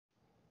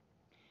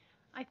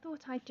I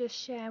thought I'd just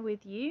share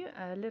with you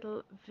a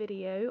little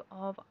video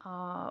of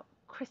our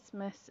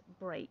Christmas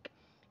break.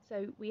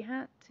 So we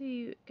had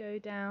to go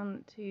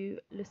down to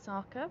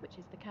Lusaka, which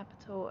is the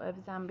capital of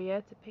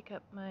Zambia, to pick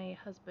up my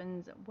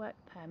husband's work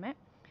permit.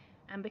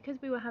 And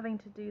because we were having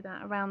to do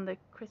that around the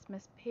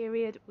Christmas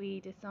period, we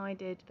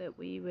decided that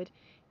we would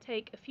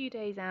take a few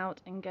days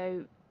out and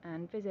go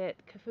and visit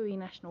Kafue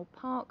National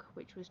Park,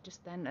 which was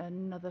just then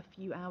another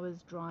few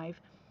hours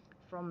drive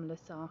from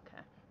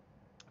Lusaka.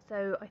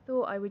 So I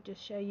thought I would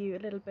just show you a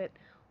little bit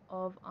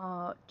of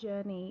our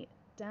journey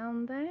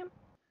down there,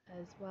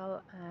 as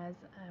well as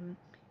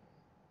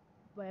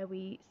where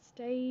we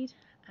stayed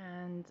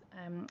and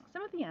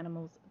some of the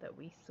animals that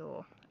we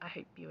saw. I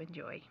hope you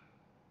enjoy.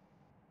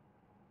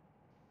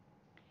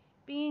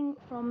 Being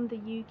from the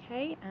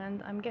UK,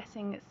 and I'm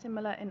guessing it's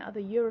similar in other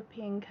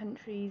European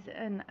countries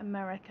and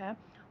America,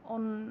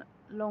 on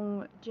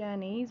long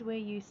journeys we're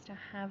used to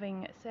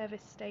having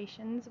service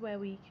stations where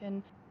we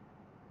can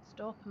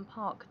stop and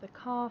park the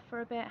car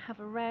for a bit, have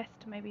a rest,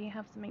 maybe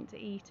have something to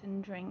eat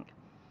and drink.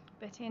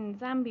 But in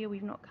Zambia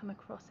we've not come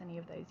across any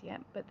of those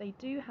yet, but they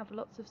do have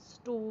lots of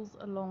stalls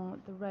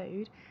along the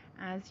road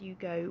as you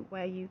go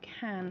where you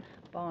can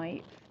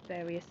buy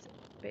various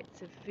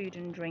bits of food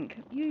and drink,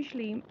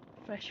 usually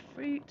fresh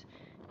fruit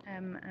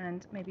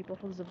and maybe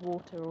bottles of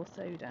water or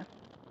soda.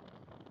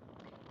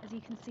 As you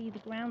can see, the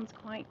ground's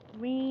quite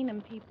green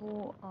and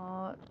people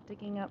are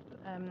digging up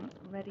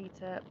ready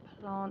to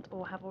plant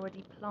or have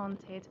already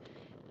planted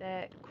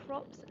their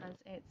crops, as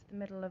it's the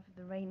middle of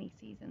the rainy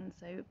season,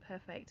 so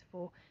perfect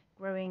for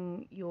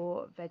growing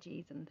your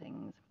veggies and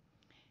things.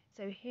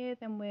 So here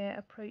then we're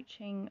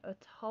approaching a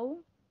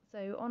toll.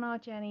 So on our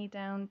journey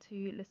down to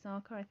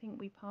Lusaka, I think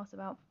we pass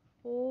about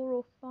 4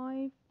 or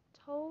 5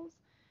 tolls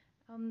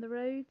on the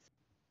roads.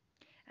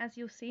 As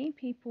you'll see,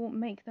 people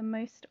make the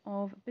most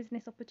of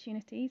business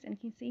opportunities, and you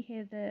can see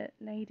here the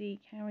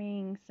lady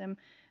carrying some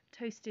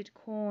toasted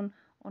corn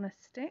on a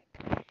stick.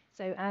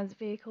 So as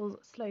vehicles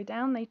slow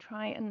down, they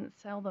try and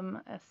sell them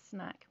a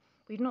snack.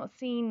 We've not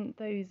seen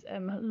those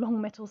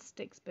long metal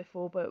sticks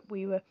before, but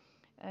we were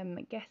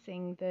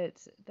guessing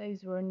that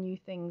those were new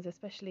things,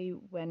 especially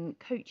when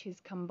coaches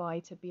come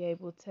by, to be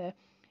able to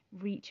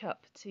reach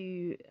up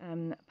to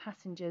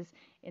passengers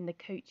in the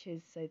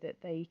coaches so that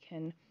they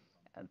can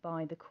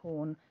buy the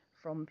corn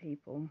from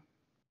people.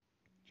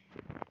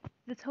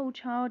 The toll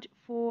charge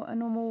for a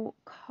normal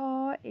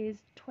car is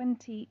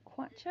 20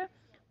 kwacha,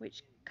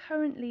 which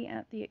currently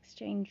at the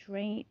exchange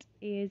rate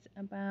is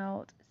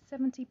about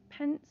 70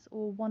 pence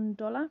or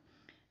 $1.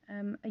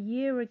 A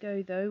year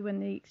ago though, when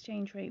the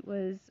exchange rate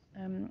was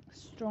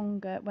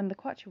stronger, when the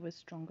kwacha was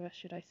stronger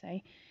should I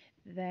say,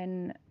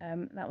 then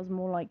that was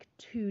more like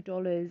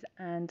 $2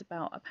 and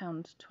about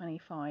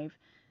 £1.25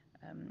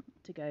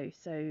 to go.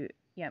 So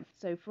yeah,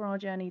 so for our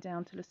journey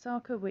down to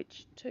Lusaka,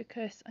 which took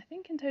us, I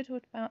think in total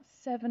about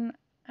 7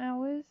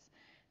 hours,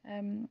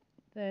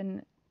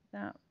 then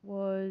that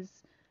was,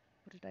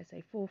 what did I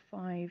say, 4 or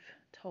 5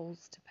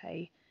 tolls to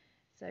pay.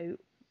 So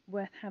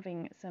worth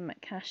having some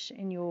cash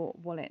in your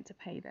wallet to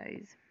pay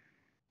those.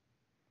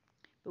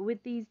 But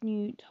with these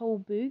new toll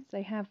booths,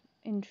 they have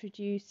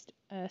introduced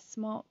a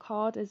smart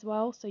card as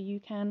well, so you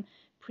can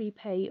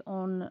prepay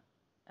on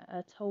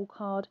a toll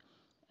card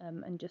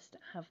and just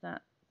have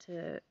that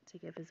to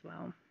give as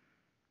well.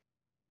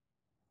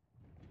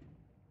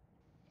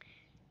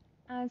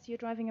 As you're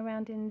driving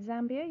around in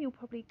Zambia, you'll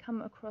probably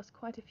come across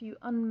quite a few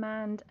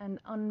unmanned and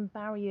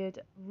unbarriered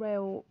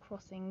rail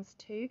crossings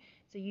too,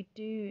 so you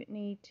do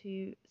need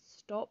to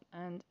stop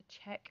and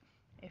check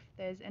if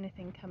there's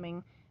anything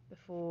coming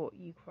before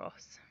you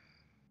cross.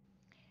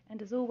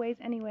 And as always,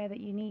 anywhere that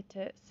you need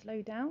to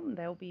slow down,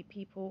 there'll be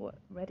people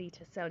ready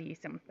to sell you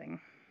something.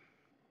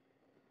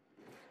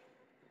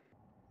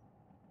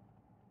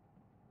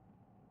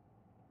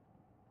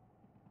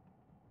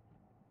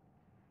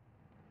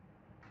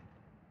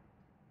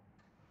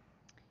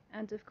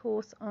 And of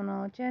course, on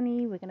our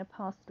journey, we're going to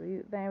pass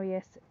through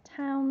various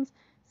towns,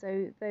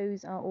 so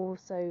those are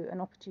also an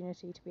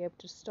opportunity to be able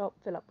to stop,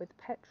 fill up with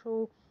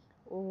petrol,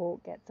 or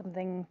get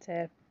something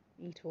to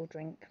eat or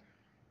drink.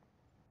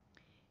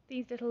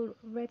 These little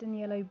red and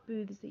yellow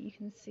booths that you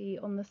can see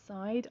on the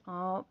side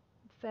are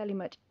fairly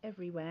much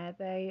everywhere.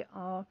 They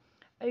are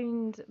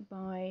owned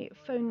by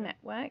phone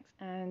networks,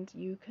 and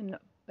you can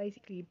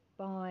basically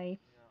buy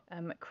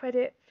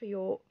credit for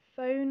your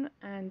phone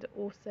and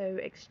also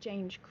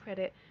exchange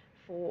credit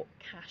for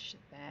cash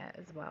there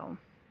as well.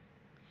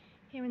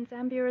 Here in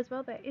Zambia as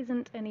well, there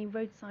isn't any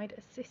roadside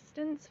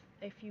assistance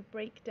if you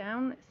break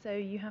down, so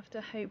you have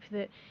to hope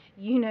that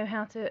you know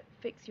how to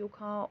fix your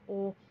car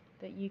or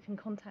that you can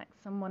contact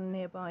someone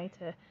nearby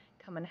to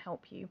come and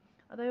help you.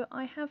 Although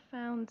I have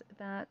found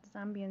that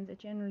Zambians are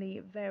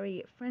generally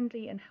very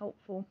friendly and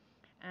helpful,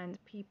 and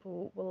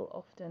people will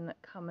often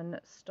come and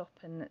stop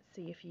and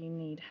see if you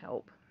need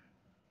help.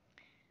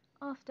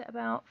 After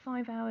about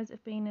 5 hours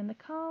of being in the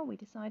car, we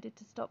decided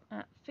to stop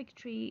at Fig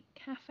Tree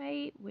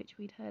Cafe, which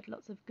we'd heard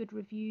lots of good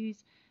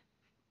reviews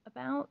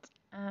about,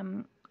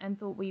 and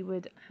thought we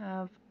would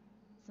have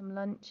some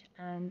lunch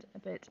and a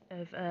bit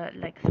of a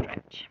leg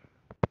stretch.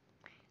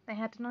 They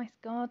had a nice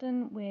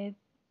garden with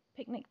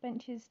picnic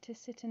benches to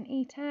sit and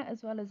eat at,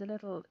 as well as a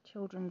little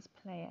children's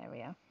play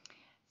area.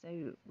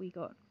 So we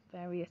got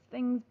various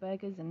things,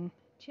 burgers and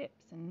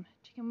chips and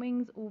chicken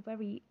wings, all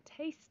very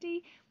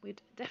tasty.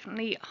 We'd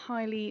definitely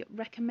highly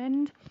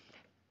recommend,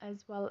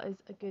 as well as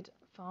a good,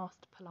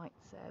 fast, polite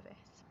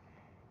service.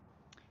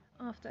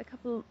 After a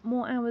couple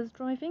more hours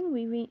driving,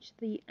 we reached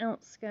the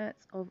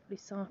outskirts of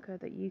Lusaka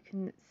that you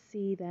can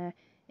see there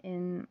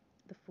in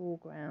the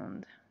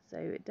foreground.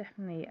 So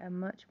definitely a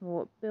much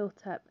more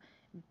built up,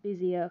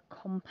 busier,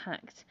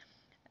 compact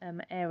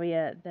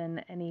area than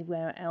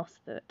anywhere else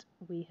that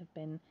we have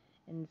been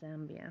in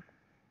Zambia.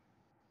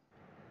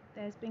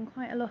 There's been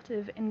quite a lot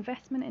of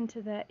investment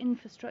into their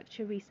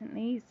infrastructure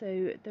recently,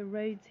 so the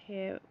roads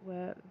here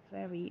were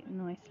very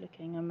nice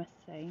looking, I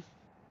must say.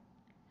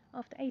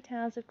 After 8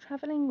 hours of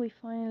travelling, we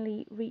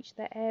finally reached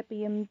the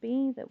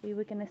Airbnb that we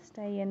were going to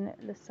stay in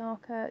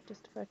Lusaka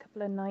just for a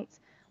couple of nights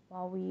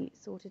while we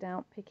sorted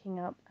out picking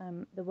up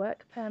the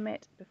work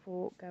permit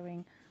before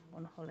going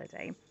on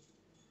holiday.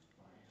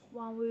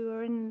 While we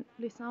were in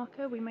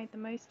Lusaka, we made the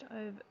most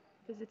of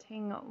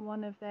visiting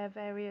one of their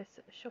various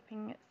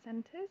shopping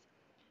centres.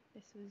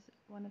 This was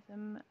one of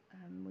them.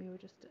 We were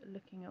just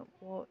looking at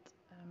what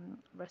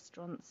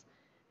restaurants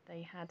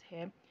they had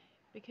here.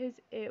 Because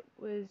it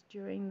was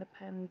during the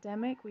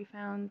pandemic, we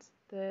found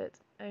that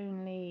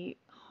only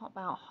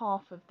about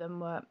half of them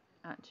were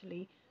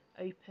actually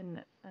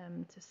open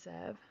to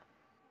serve.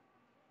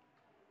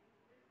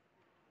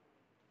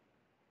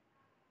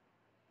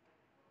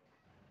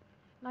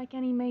 Like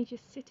any major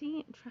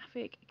city,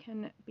 traffic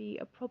can be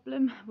a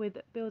problem with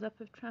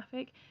build-up of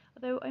traffic,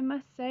 although I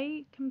must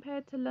say,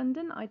 compared to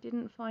London, I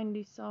didn't find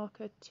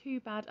Lusaka too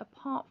bad,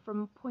 apart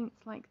from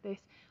points like this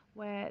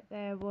where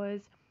there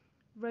was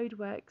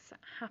roadworks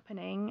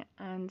happening,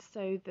 and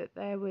so that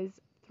there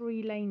was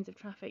 3 lanes of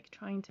traffic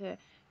trying to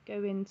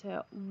go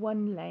into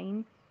 1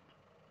 lane,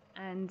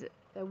 and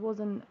there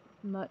wasn't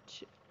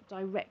much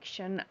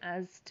direction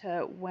as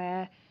to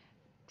where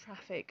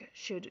traffic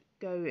should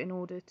go in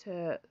order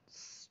to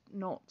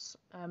not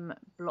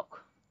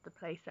block the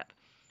place up.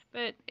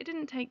 But it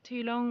didn't take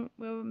too long.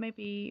 We were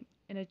maybe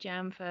in a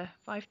jam for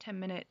 5-10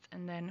 minutes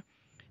and then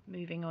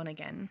moving on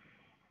again.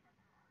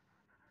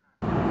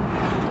 Stay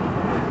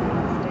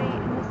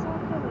in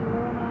Lusaka, we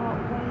were on our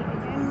way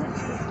again, this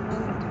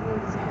time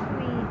towards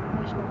Kafue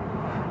National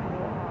Park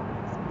for our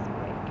Christmas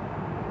break.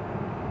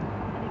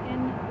 And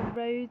again, the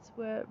roads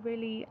were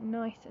really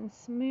nice and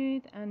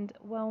smooth and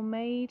well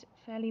made,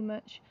 fairly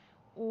much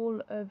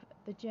all of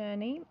the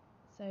journey.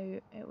 So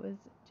it was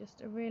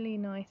just a really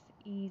nice,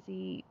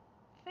 easy,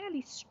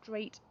 fairly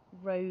straight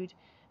road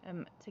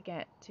to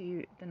get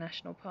to the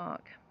national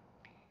park.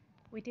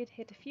 We did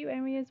hit a few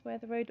areas where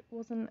the road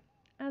wasn't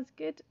as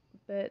good,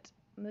 but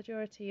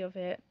majority of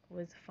it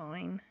was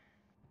fine.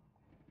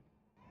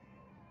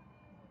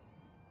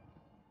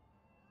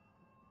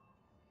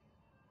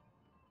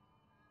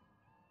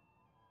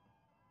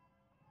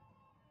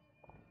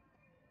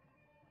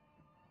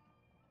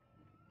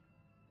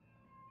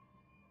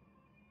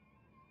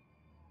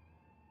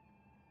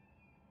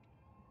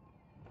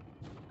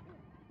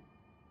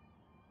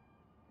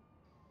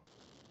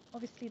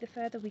 Obviously, the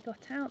further we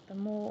got out, the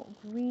more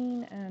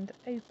green and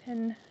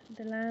open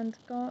the land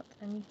got,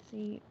 and you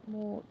see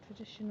more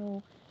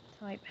traditional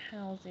type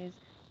houses.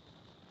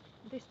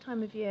 This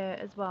time of year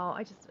as well,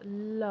 I just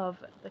love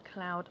the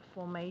cloud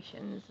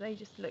formations. They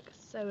just look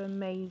so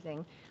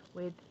amazing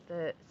with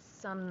the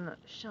sun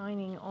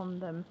shining on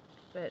them,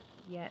 but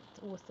yet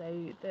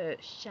also the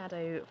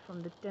shadow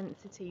from the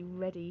density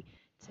ready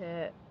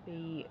to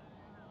be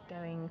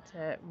going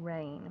to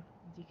rain.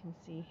 As you can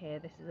see here,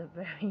 this is a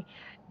very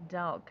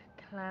dark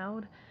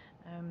cloud,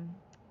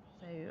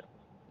 so you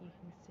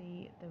can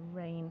see the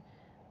rain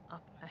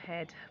up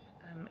ahead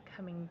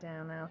coming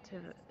down out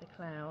of the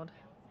cloud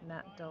in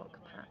that dark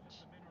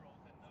patch.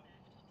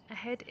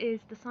 Ahead is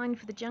the sign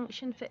for the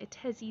junction for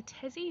Itezi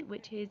Tezi,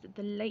 which is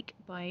the lake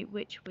by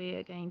which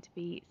we're going to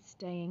be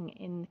staying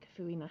in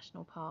Kafue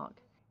National Park.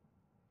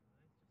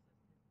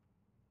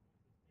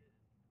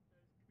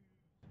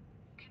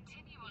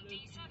 Continue on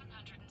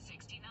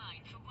D769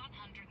 for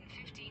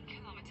 115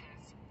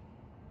 kilometers.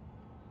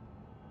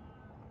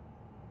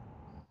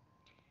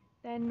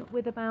 Then,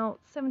 with about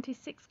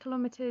 76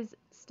 kilometers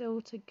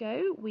still to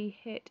go, we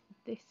hit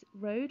this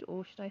road,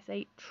 or should I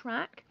say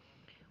track,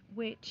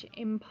 which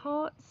in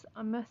parts,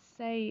 I must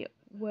say,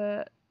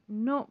 were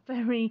not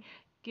very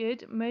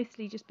good,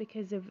 mostly just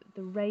because of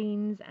the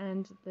rains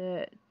and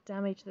the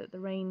damage that the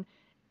rain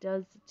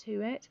does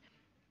to it.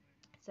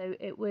 So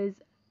it was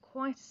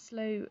quite a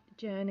slow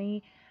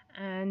journey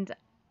and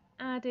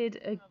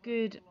added a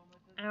good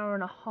hour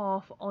and a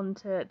half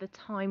onto the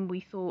time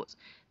we thought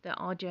that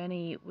our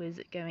journey was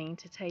going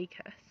to take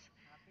us.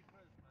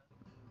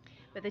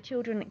 But the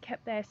children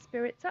kept their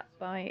spirits up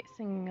by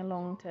singing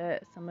along to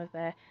some of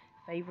their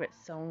favourite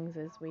songs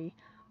as we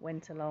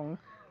went along.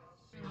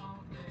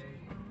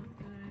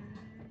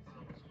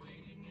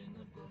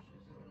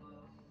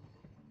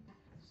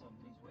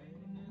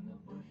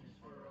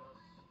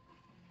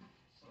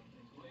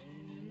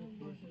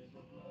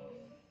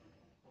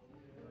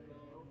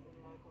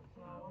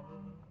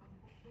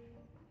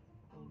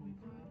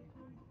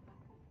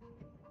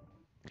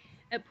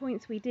 At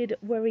points we did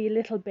worry a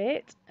little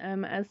bit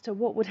as to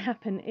what would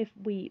happen if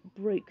we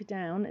broke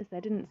down, as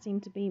there didn't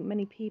seem to be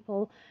many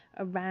people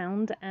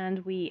around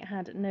and we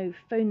had no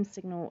phone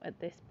signal at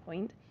this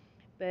point.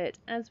 But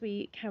as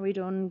we carried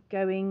on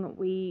going,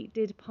 we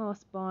did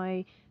pass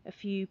by a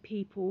few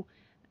people,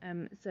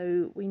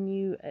 so we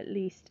knew at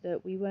least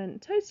that we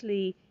weren't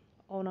totally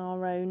on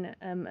our own,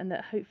 and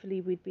that hopefully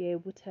we'd be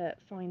able to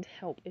find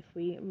help if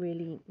we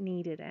really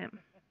needed it.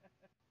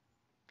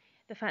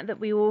 The fact that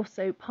we were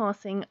also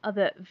passing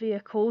other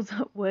vehicles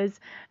was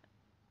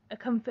a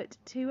comfort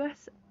to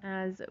us,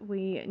 as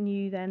we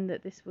knew then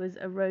that this was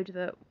a road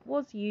that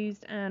was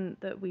used and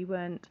that we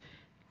weren't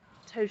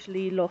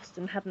totally lost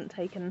and hadn't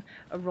taken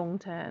a wrong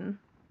turn.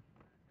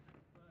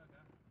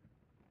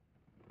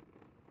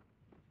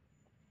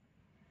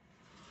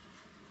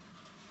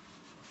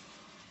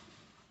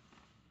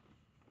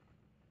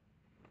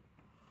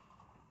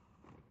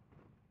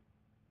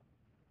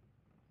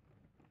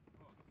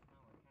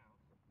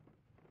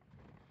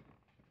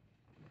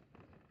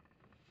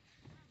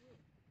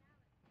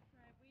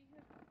 We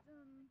have done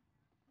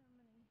how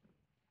many?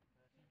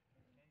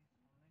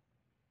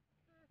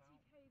 30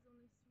 k's on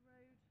this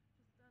road,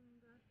 just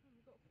under, and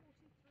we've got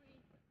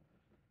 43.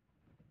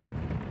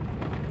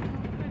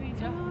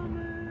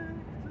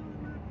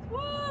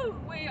 Woo!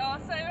 We are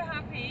so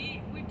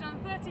happy. We've done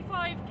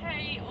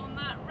 35k on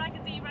that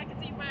raggedy road.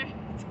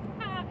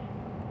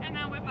 And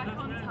now we're back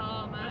on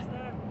tarmac.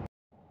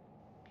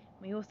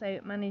 We also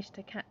managed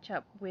to catch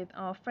up with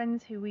our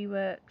friends who we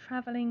were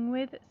travelling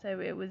with, so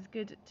it was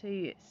good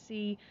to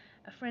see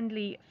a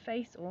friendly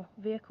face, or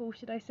vehicle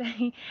should I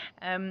say,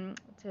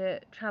 to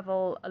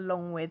travel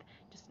along with,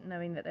 just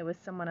knowing that there was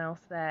someone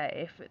else there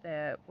if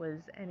there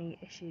was any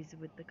issues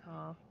with the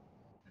car.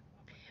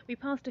 We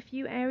passed a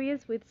few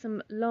areas with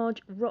some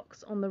large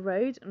rocks on the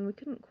road, and we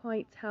couldn't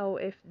quite tell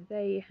if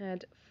they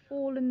had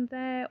fallen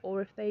there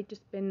or if they'd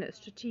just been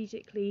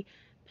strategically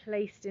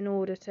placed in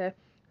order to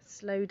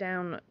slow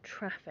down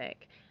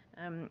traffic.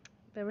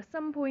 There were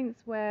some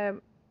points where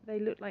they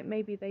looked like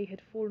maybe they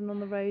had fallen on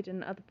the road,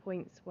 and other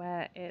points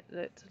where it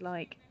looked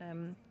like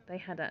they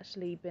had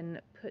actually been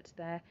put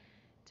there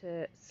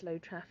to slow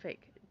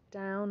traffic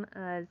down,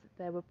 as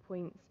there were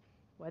points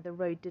where the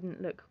road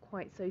didn't look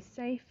quite so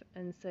safe,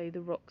 and so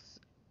the rocks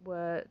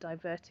were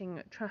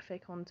diverting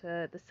traffic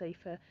onto the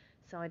safer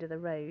side of the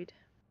road.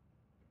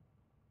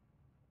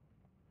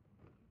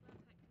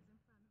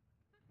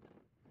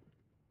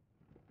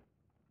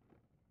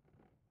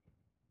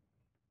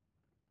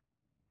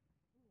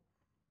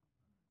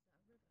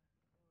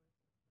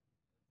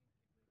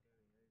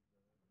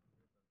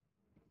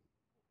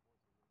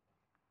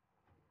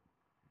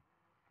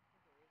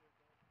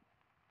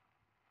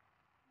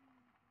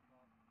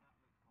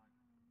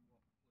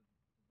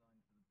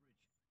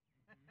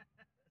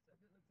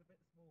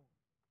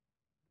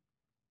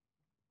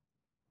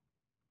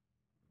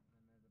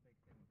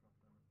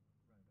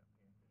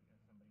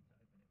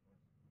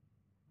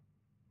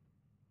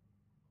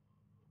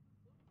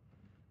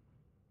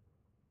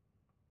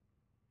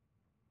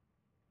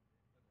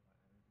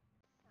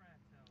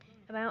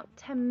 About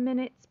 10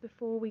 minutes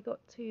before we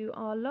got to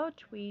our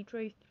lodge, we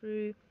drove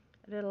through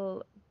a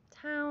little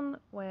town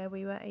where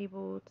we were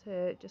able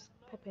to just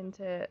pop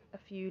into a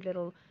few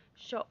little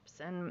shops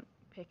and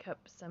pick up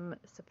some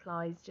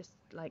supplies, just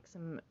like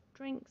some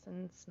drinks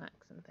and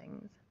snacks and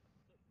things.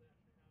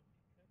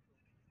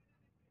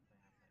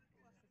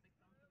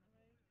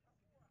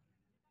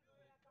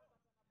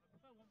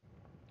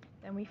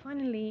 Then we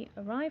finally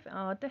arrived at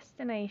our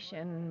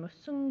destination,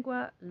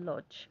 Musungwa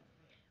Lodge,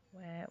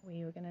 where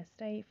we were going to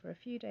stay for a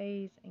few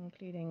days,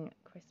 including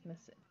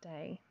Christmas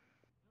Day.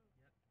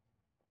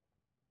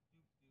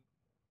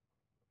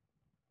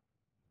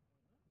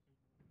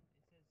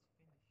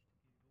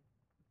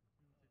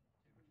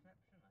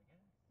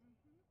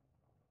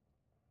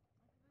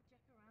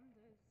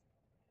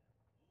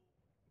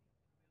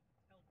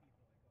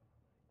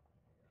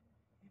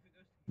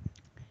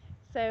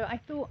 So I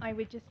thought I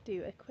would just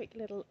do a quick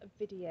little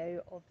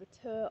video of the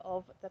tour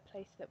of the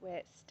place that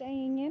we're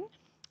staying in,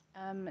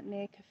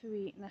 near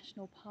Kafue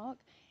National Park.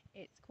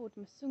 It's called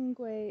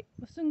Musungwa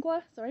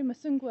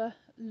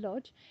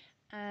Lodge,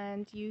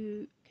 and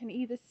you can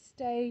either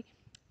stay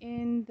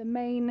in the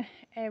main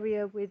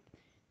area with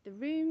the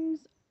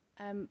rooms,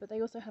 but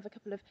they also have a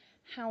couple of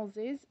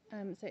houses,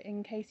 so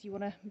in case you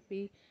want to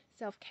be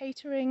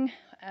self-catering,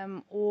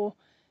 or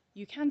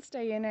you can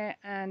stay in it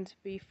and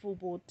be full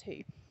board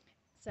too.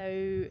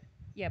 So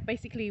yeah,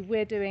 basically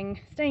we're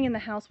staying in the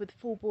house with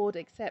full board,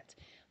 except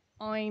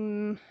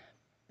I'm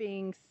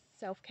being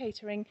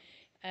self-catering,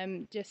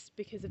 just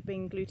because of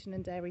being gluten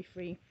and dairy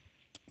free,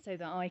 so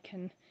that I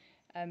can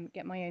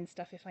get my own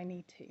stuff if I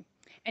need to.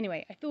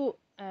 Anyway, I thought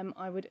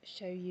I would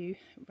show you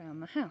around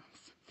the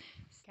house.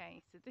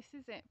 Okay, so this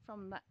is it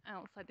from the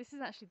outside. This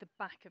is actually the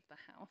back of the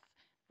house,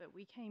 but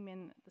we came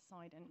in the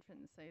side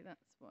entrance, so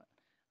that's what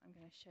I'm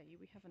going to show you.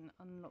 We haven't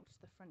unlocked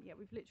the front yet.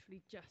 We've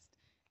literally just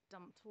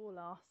dumped all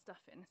our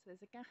stuff in. So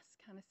there's a gas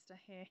canister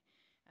here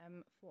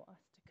for us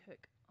to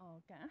cook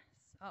our gas.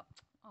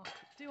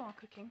 do our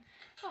cooking.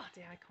 Oh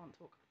dear, I can't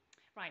talk.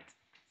 Right,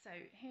 so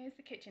here's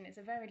the kitchen. It's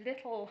a very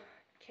little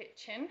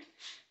kitchen.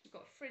 We've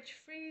got a fridge,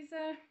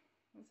 freezer,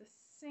 there's a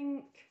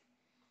sink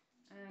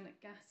and a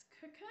gas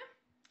cooker.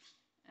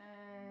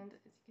 And as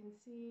you can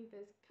see,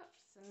 there's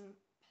cups and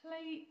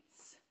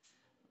plates.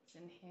 What's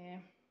in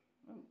here?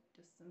 Oh,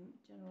 just some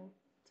general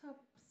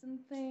tubs and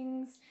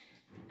things.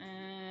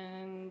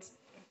 And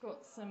I've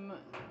got some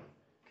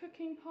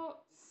cooking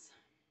pots.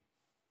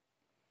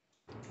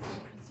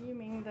 I'm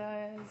presuming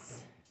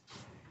there's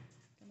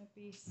going to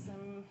be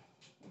some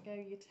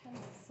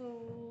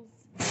utensils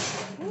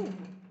and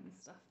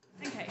stuff.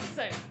 Okay,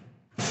 so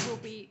there will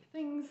be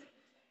things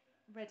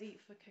ready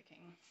for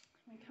cooking.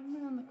 We come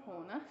around the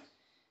corner.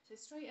 So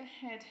straight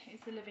ahead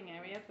is the living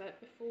area, but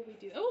before we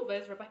do, oh,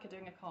 there's Rebecca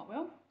doing a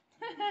cartwheel.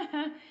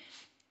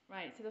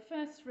 Right, so the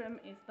first room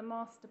is the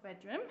master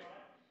bedroom.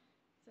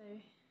 So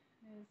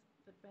there's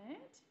the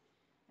bed.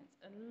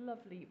 It's a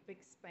lovely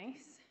big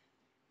space.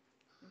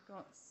 We've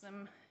got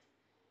some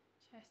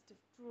chest of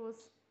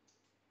drawers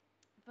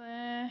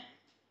there,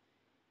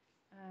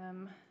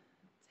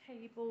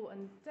 table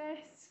and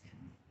desk,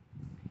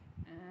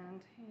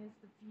 and here's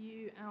the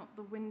view out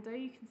the window.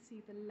 You can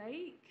see the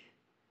lake.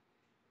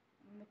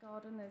 In the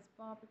garden there's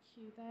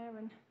barbecue there,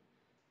 and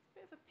a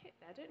bit of a pit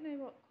there. I don't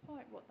know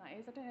quite what that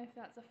is. I don't know if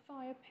that's a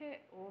fire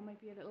pit or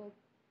maybe a little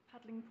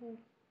paddling pool.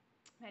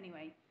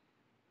 Anyway,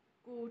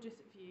 gorgeous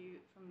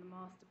view from the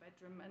master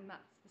bedroom, and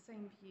that's the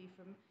same view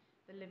from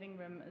the living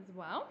room as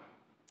well.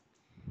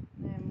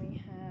 Then we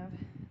have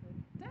the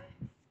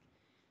desk,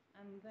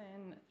 and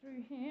then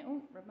through here,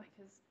 oh,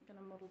 Rebecca's going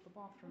to model the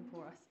bathroom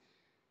for us.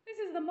 This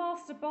is the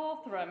master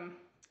bathroom.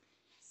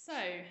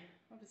 So,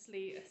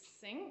 obviously a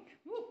sink.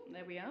 Oh,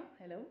 there we are.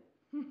 Hello.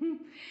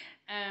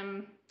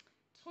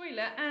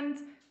 Toilet and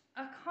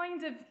a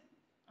kind of,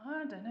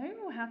 I don't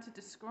know how to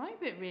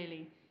describe it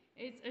really.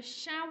 It's a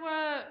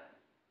shower,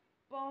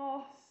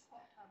 bath.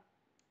 Hot tub.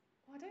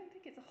 Well, I don't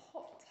think it's a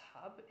hot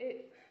tub.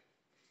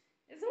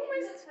 It's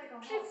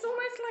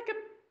almost like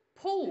a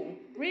pool,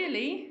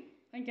 really,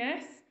 I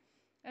guess.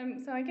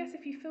 So I guess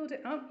if you filled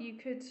it up, you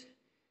could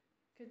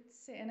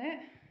sit in it.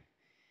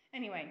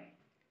 Anyway,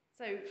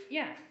 so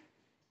yeah,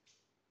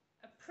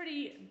 a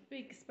pretty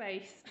big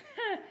space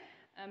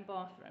and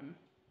bathroom.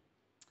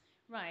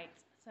 Right,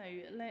 so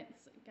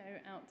let's go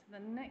out to the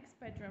next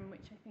bedroom,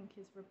 which I think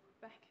is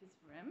Rebecca's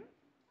room,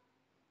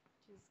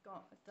 which has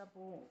got a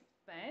double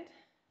bed.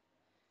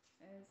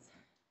 There's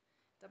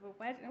double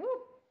bed.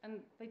 Ooh,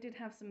 and they did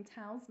have some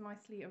towels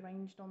nicely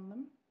arranged on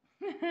them.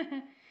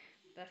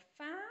 The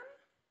fan.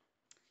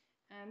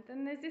 And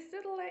then there's this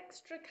little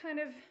extra kind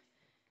of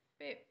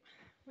bit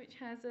which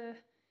has a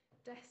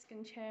desk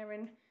and chair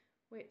in,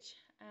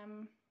 which,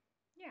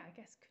 yeah, I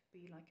guess could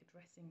be like a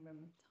dressing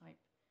room type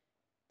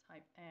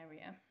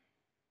area.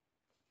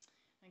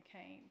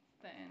 Okay,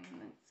 then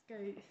let's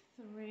go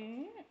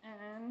through,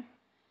 and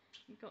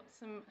we've got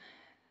some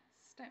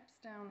steps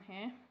down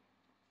here.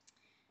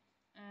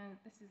 And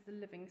this is the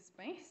living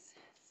space.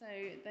 So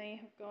they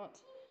have got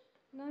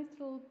a nice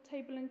little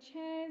table and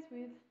chairs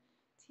with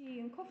tea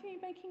and coffee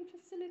making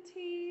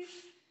facilities,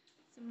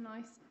 some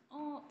nice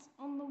art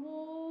on the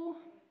wall,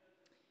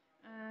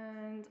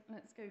 and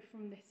let's go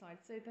from this side.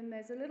 So then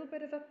there's a little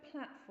bit of a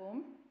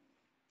platform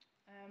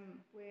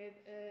with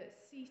a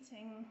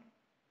seating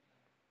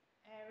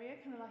area,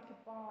 kind of like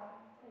a bar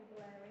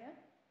table area,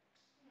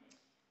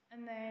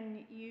 and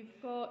then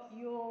you've got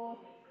your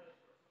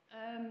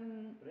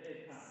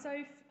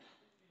sofa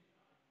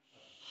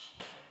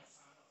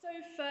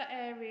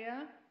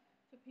area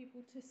for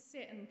people to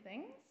sit and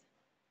things.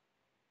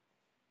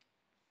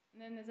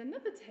 And then there's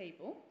another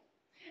table,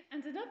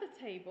 and another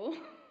table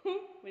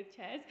with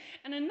chairs,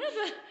 and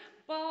another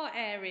bar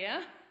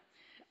area,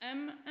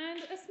 and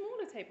a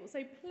smaller table.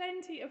 So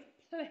plenty of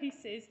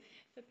places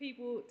for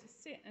people to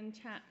sit and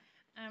chat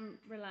and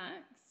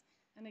relax.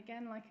 And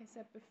again, like I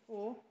said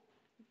before,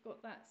 we've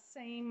got that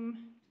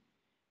same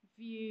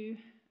view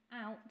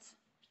out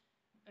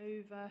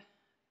over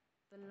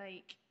the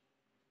lake.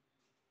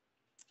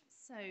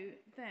 So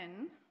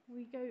then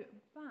we go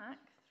back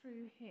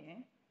through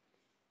here,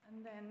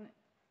 and then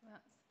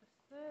that's the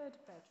third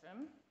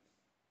bedroom.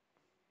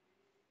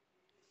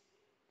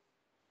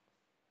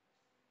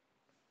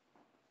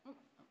 Oh,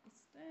 up the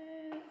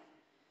stairs.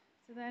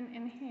 So then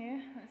in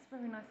here, it's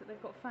very nice that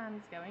they've got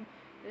fans going.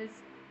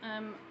 There's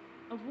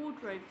a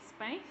wardrobe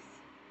space,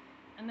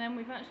 and then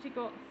we've actually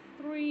got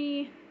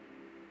 3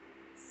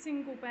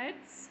 single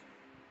beds,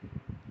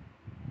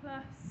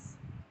 plus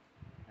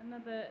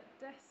another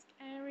desk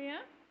area.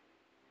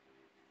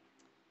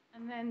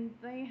 And then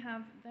they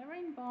have their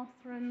own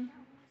bathroom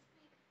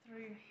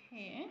through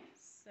here.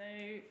 So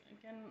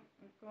again,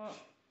 we've got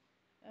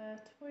a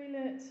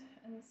toilet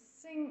and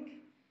sink,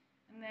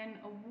 and then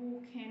a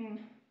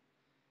walk-in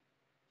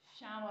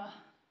shower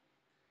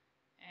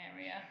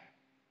area.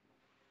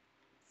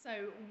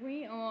 So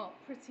we are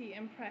pretty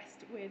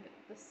impressed with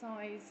the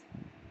size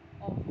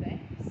of this.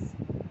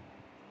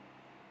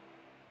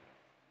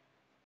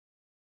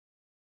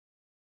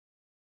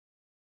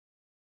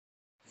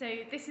 So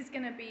this is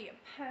going to be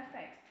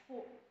perfect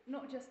for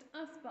not just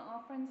us, but our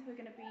friends who are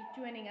going to be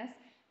joining us.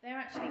 They're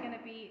actually going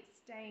to be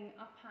staying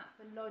up at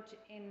the lodge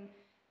in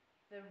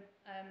the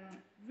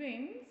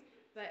rooms,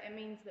 but it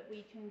means that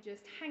we can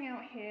just hang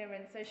out here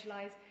and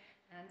socialise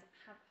and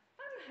have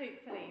fun,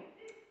 hopefully.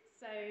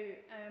 So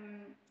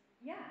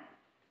yeah,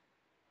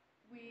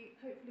 we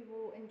hopefully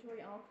will enjoy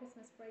our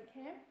Christmas break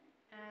here,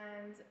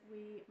 and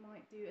we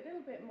might do a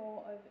little bit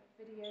more of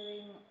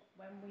videoing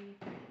when we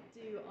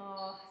do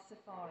our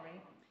safari.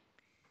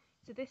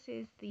 So this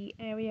is the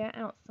area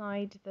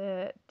outside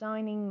the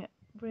dining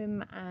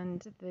room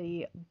and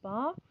the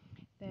bar.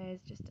 There's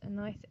just a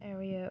nice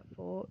area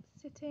for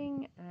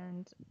sitting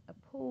and a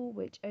pool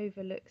which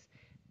overlooks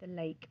the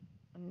lake,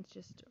 and it's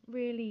just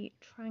really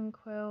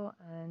tranquil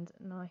and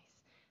nice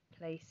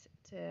place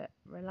to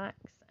relax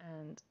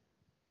and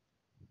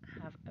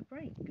have a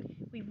break.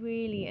 We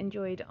really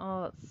enjoyed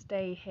our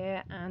stay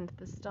here, and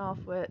the staff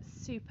were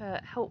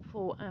super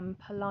helpful and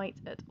polite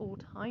at all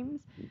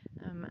times,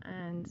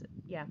 and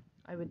yeah,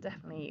 I would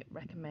definitely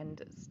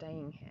recommend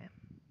staying here.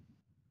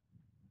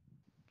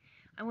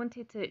 I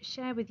wanted to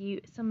share with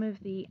you some of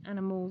the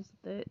animals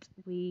that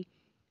we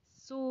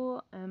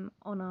saw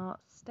on our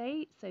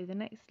stay. So the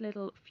next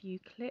little few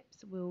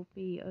clips will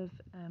be of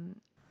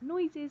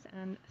noises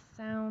and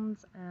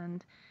sounds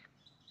and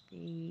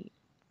the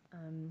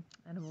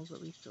animals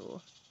that we saw.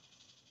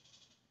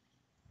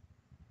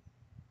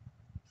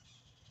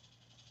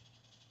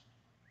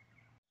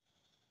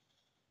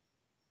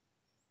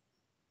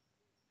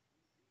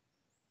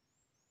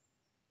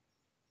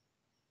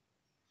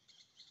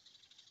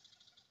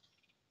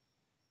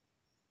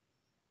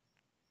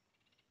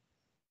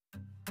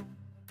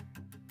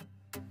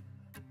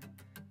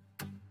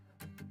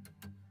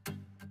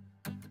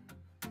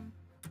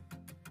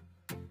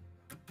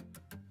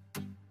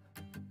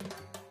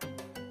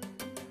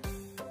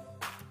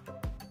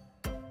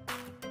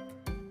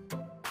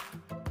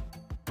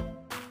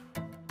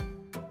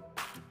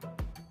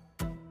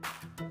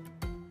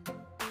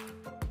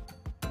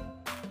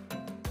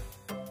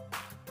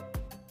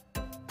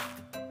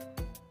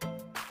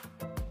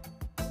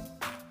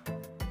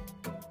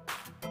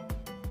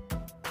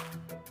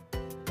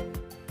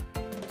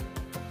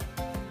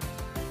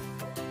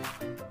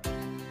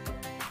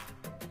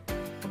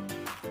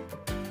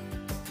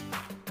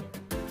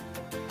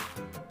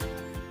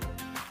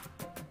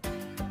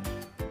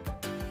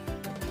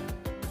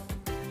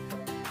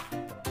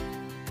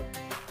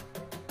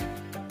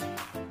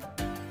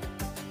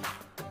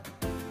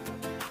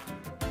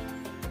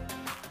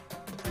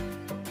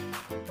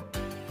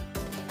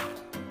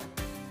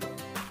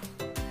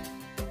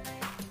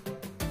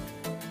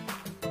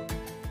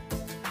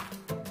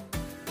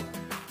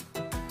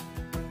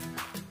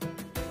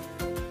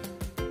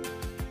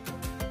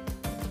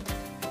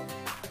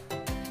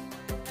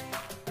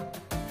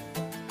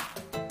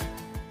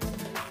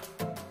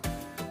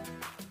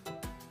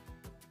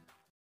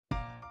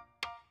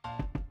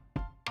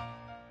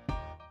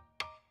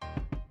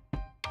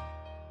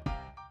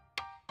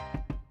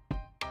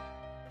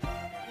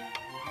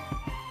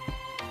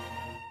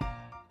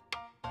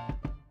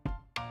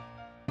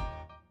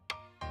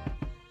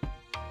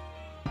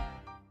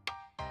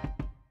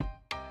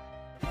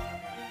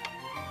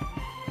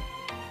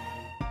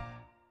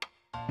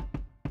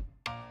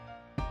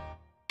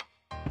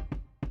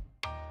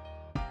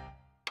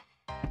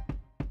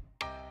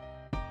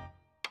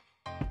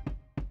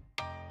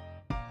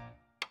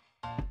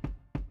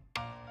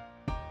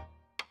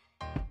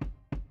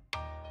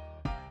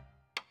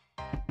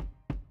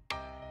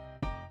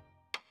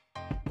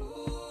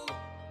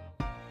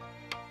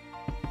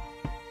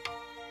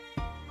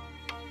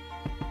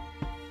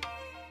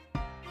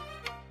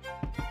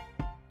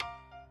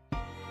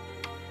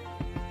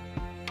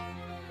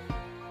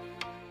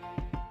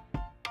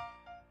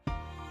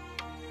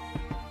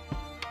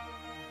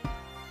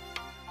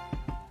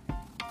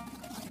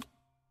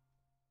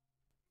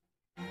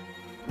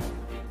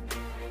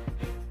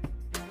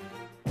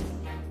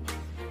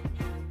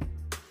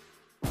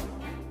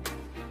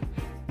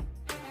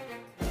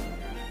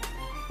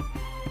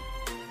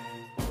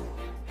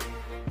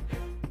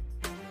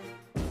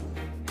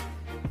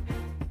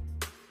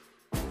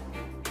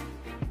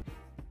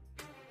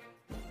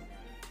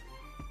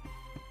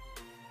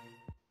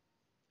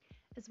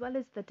 As well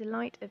as the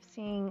delight of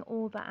seeing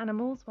all the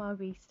animals while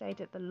we stayed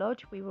at the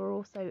lodge, we were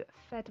also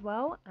fed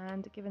well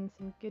and given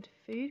some good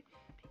food.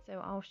 So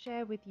I'll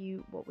share with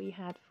you what we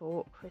had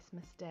for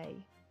Christmas Day.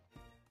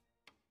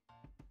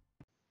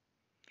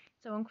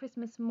 So on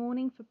Christmas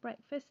morning for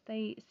breakfast,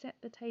 they set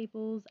the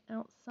tables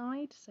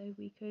outside so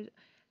we could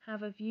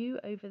have a view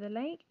over the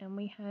lake, and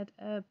we had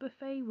a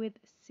buffet with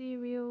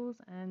cereals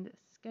and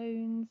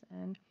scones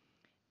and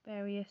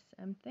various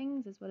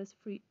things, as well as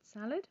fruit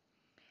salad.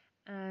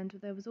 And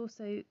there was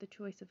also the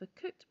choice of a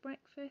cooked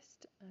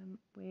breakfast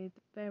with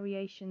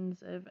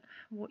variations of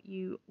what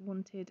you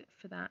wanted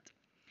for that.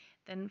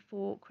 Then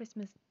for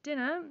Christmas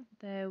dinner,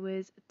 there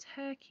was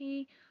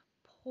turkey,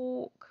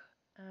 pork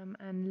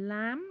and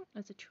lamb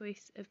as a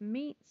choice of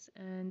meats,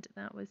 and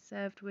that was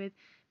served with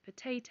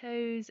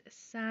potatoes,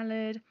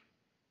 salad,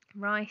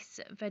 rice,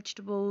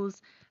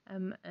 vegetables,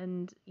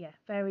 and yeah,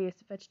 various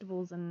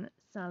vegetables and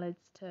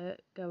salads to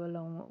go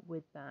along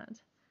with that.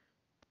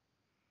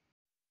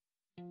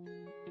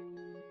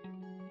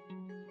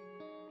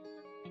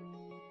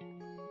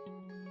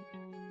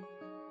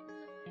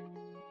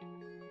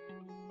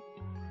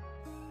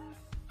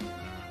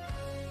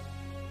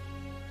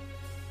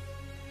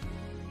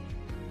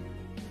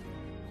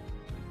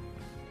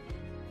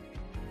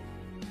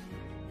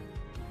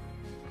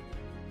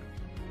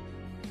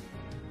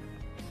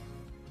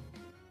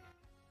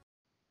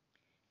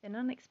 Then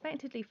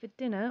unexpectedly for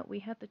dinner we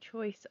had the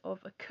choice of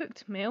a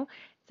cooked meal.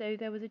 So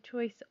there was a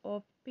choice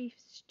of beef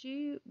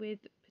stew with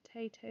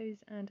potatoes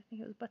and I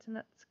think it was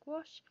butternut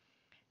squash,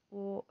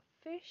 or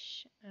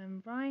fish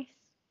and rice,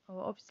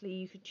 or obviously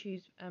you could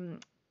choose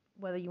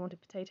whether you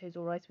wanted potatoes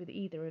or rice with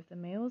either of the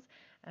meals,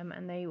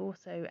 and they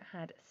also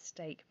had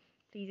steak.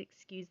 Please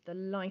excuse the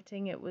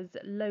lighting, it was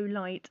low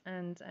light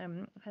and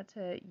I had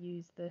to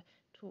use the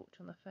torch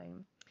on the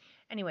phone.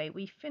 Anyway,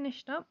 we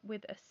finished up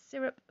with a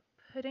syrup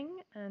pudding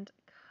and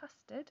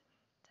custard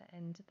to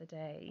end the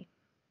day.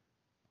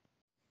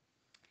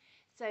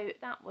 So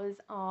that was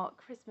our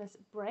Christmas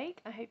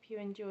break. I hope you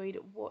enjoyed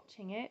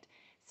watching it.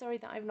 Sorry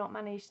that I've not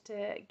managed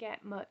to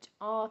get much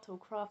art or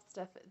craft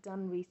stuff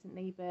done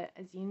recently, but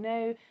as you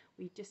know,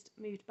 we just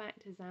moved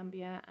back to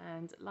Zambia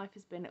and life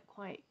has been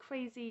quite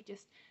crazy,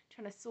 just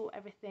trying to sort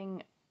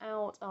everything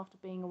out after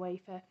being away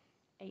for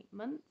 8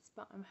 months.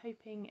 But I'm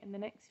hoping in the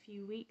next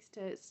few weeks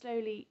to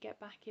slowly get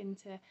back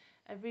into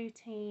a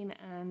routine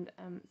and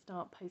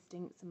start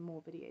posting some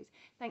more videos.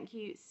 Thank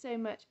you so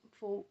much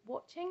for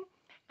watching,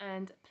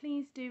 and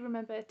please do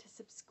remember to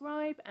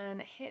subscribe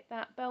and hit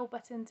that bell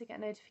button to get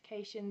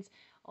notifications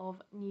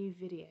of new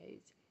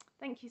videos.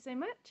 Thank you so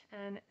much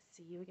and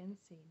see you again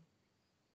soon.